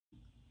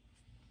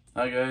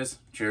Hi guys,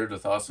 Jared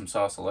with Awesome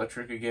Sauce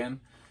Electric again,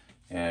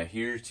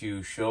 here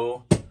to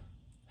show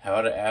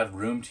how to add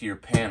room to your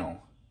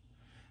panel.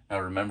 Now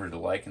remember to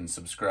like and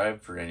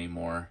subscribe for any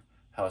more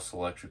house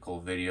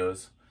electrical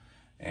videos,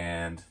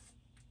 and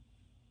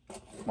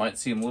might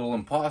seem a little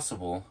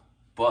impossible,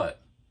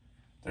 but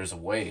there's a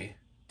way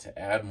to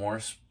add more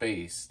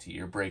space to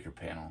your breaker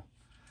panel.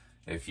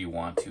 If you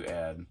want to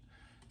add,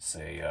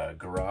 say, a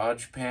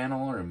garage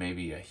panel or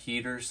maybe a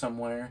heater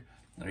somewhere,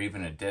 or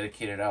even a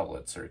dedicated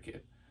outlet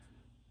circuit.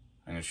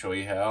 I'm going to show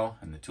you how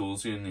and the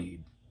tools you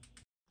need.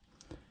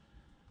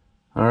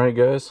 Alright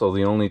guys, so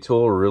the only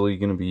tool we're really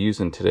going to be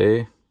using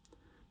today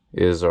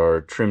is our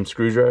trim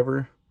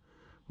screwdriver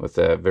with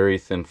that very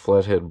thin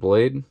flathead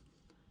blade.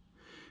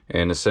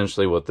 And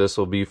essentially what this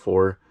will be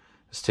for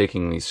is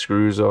taking these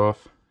screws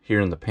off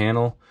here in the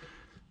panel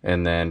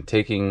and then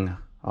taking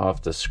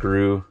off the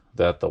screw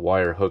that the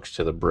wire hooks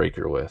to the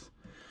breaker with.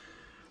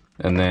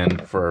 And then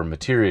for our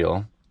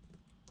material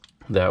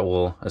that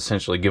will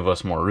essentially give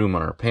us more room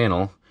on our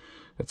panel,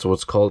 it's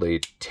what's called a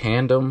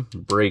tandem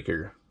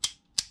breaker.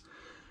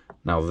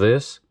 Now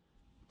this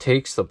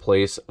takes the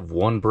place of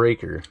one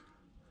breaker,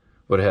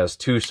 but it has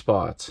two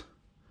spots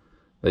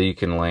that you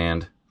can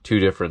land two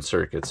different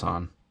circuits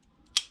on.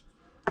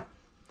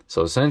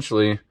 So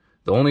essentially,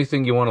 the only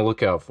thing you want to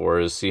look out for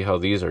is, see how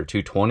these are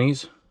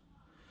 220s?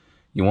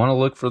 You want to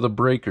look for the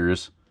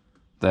breakers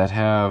that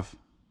have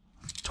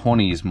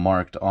 20s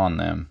marked on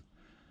them,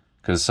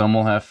 because some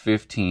will have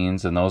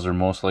 15s, and those are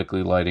most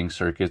likely lighting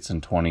circuits,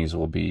 and 20s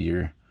will be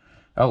your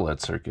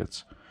outlet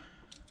circuits.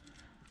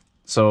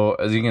 So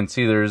as you can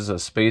see, there's a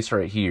space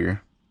right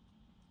here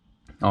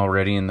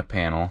already in the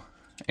panel,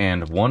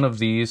 and one of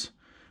these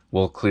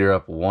will clear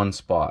up one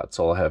spot,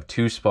 so I'll have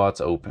two spots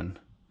open.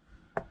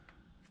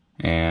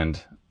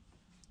 And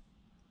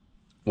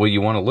what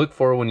you want to look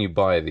for when you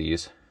buy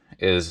these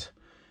is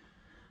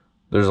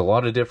there's a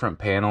lot of different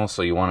panels,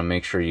 so you want to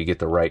make sure you get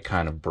the right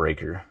kind of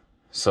breaker.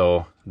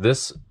 So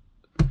this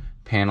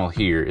panel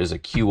here is a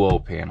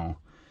QO panel,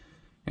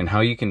 and how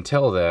you can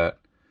tell that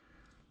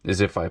is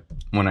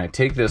when I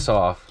take this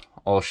off,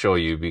 I'll show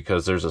you,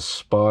 because there's a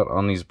spot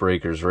on these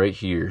breakers right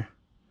here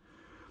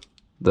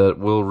that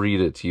will read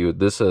it to you.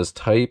 This says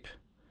type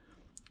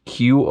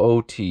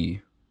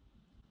QOT.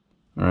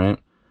 Alright,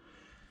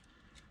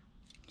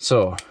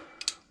 so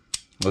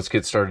let's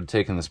get started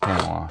taking this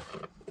panel off.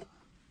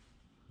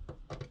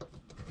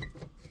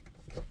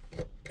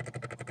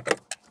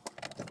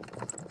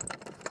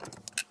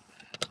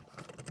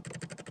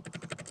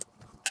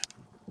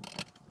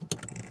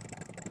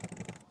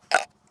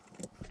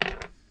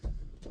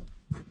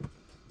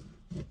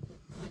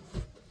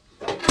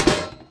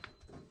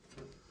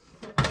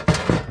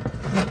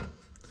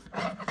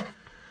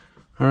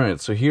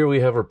 Alright, so here we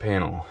have our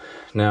panel.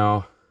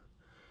 Now,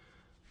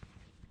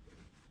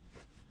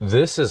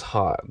 this is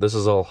hot. This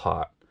is all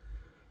hot.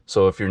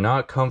 So if you're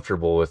not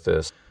comfortable with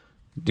this,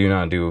 do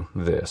not do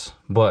this.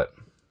 But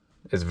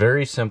it's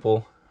very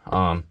simple.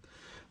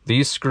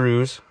 These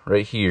screws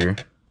right here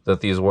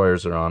that these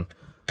wires are on,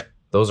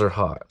 those are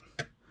hot.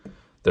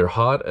 They're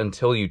hot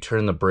until you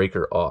turn the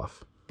breaker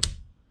off.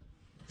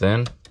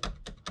 Then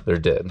they're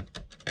dead.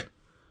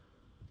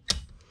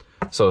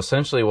 So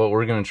essentially what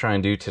we're going to try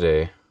and do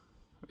today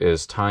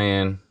is tie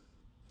in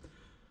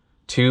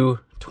two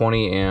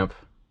 20 amp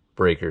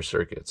breaker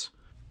circuits.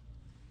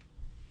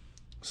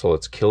 So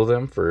let's kill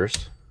them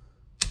first.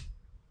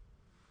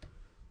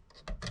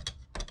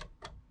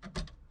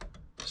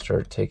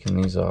 Start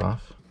taking these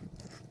off.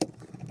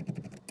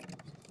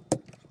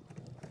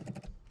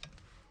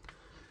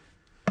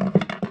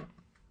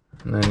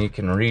 And then you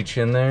can reach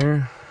in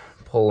there,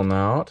 pull them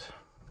out.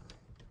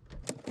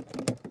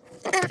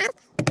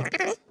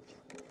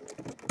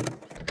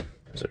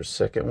 There's our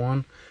second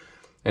one.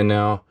 And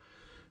now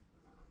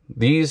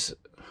these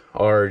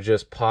are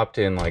just popped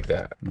in like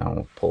that. Now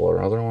we'll pull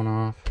our other one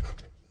off.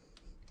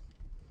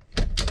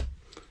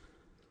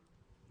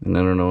 And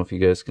I don't know if you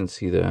guys can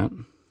see that.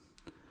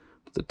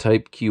 The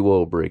type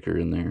QO breaker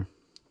in there.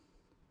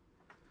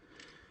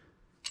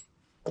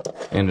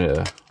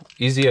 And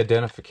easy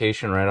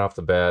identification right off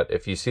the bat.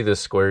 If you see this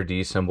square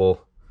D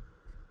symbol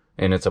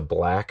and it's a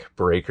black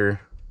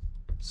breaker,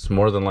 it's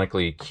more than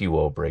likely a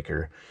QO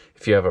breaker.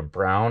 If you have a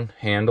brown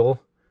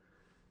handle,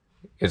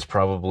 it's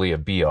probably a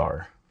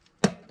BR,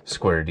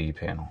 square D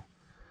panel.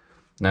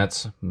 And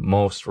that's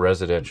most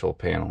residential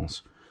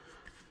panels.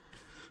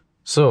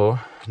 So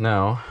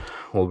now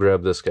we'll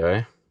grab this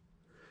guy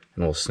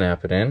and we'll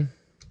snap it in.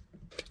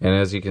 And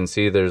as you can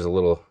see, there's a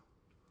little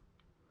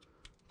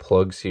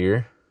plugs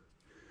here.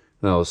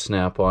 That'll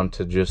snap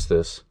onto just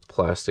this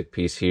plastic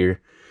piece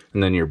here.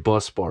 And then your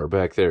bus bar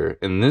back there.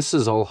 And this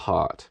is all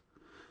hot.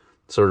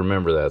 So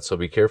remember that. So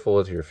be careful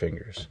with your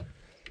fingers.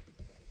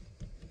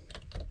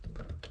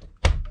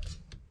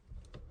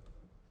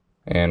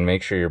 And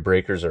make sure your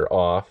breakers are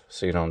off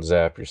so you don't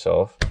zap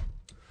yourself.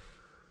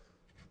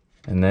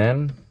 And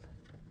then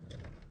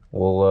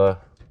we'll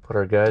put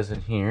our guys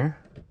in here.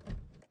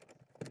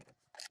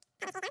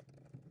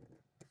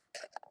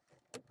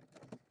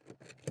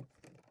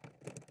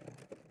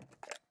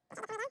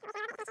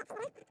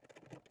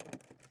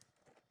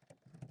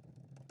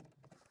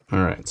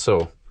 All right,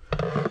 so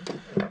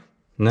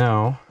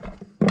now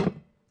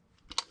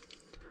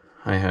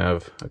I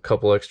have a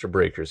couple extra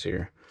breakers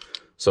here.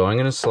 So I'm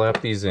gonna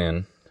slap these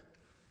in.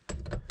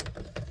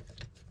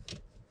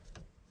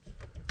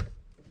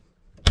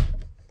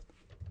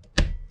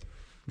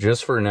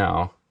 Just for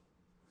now,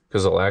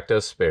 because it'll act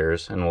as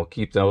spares, and we'll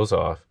keep those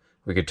off.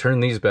 We could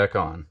turn these back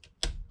on.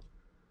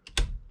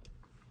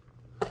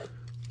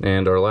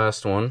 And our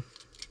last one,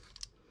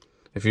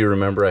 if you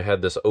remember, I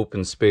had this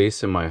open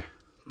space in my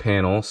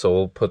panel, so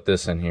we'll put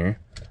this in here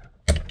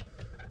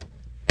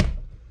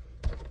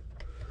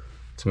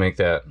to make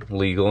that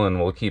legal, and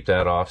we'll keep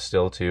that off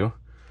still too.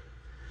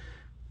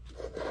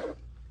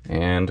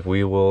 And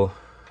we will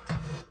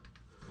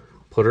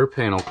put our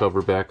panel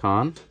cover back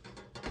on.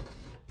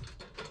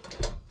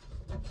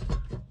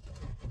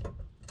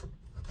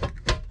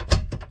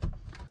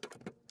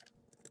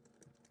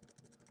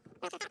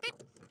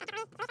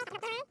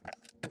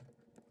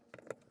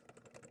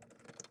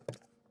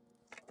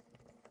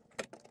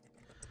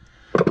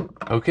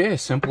 Okay,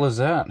 simple as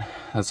that.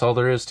 That's all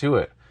there is to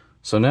it.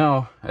 So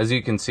now, as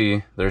you can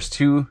see, there's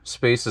 2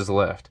 spaces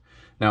left.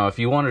 Now, if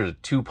you wanted a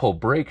 2-pole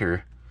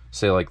breaker,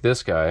 say like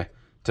this guy,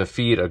 to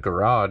feed a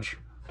garage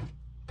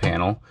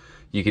panel,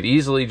 you could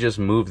easily just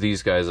move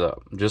these guys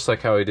up. Just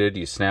like how I did,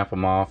 you snap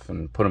them off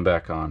and put them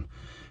back on.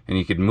 And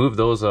you could move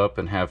those up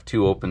and have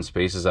 2 open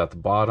spaces at the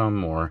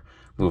bottom, or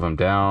move them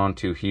down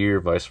to here,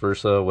 vice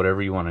versa,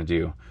 whatever you want to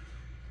do.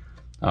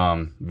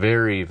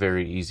 Very,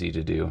 very easy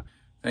to do.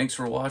 Thanks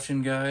for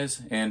watching,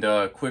 guys, and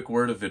a quick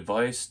word of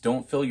advice: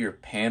 don't fill your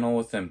panel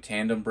with them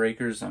tandem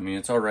breakers. I mean,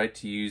 it's all right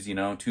to use, you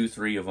know,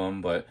 2-3 of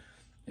them, but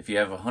if you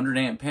have a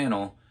 100-amp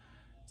panel,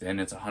 then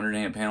it's a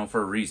 100-amp panel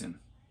for a reason.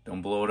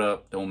 Don't blow it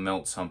up, don't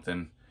melt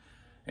something.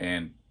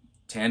 And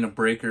tandem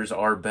breakers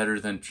are better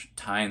than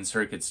tying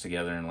circuits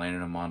together and landing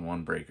them on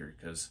one breaker,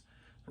 because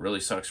it really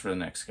sucks for the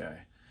next guy.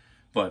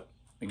 But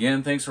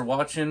again, thanks for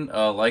watching.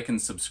 Like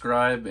and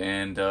subscribe,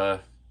 and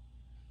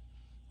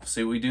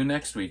see what we do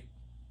next week.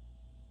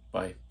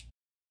 Bye.